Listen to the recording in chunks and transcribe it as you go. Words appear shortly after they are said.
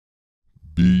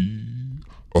Be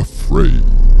afraid.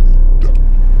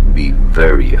 Be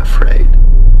very afraid.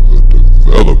 The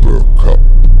Developer Cup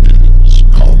is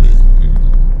coming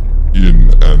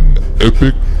in an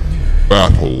epic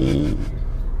battle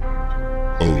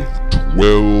of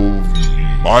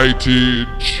 12 mighty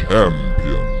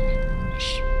champions.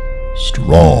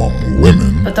 Strong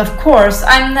women. But of course,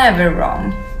 I'm never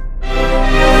wrong.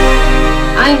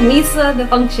 I'm Misa the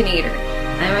Functionator.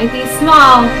 I might be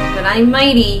small, but I'm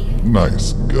mighty.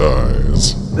 Nice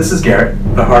guys. This is Garrett,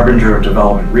 the Harbinger of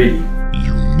Development Reading.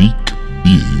 Unique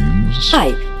beings.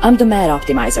 Hi, I'm the Mad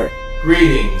Optimizer.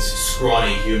 Greetings,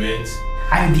 scrawny humans.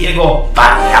 I'm Diego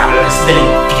Variables del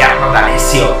Infierno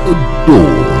d'Alessio.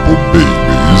 Adorable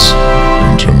babies.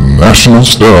 International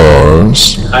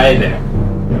stars. Hi there.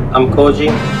 I'm Koji.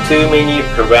 Too many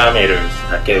parameters,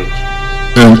 Koji.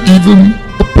 And even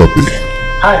a puppy.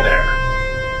 Hi there.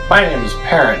 My name is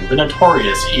Perrin, the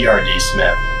notorious ERD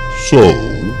Smith. So,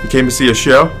 You came to see a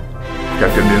show?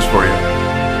 Got good news for you.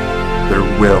 There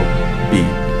will be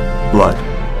blood.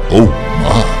 oh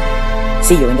my.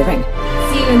 See you in the ring.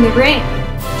 See you in the ring.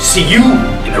 See you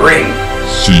in the ring.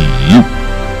 See you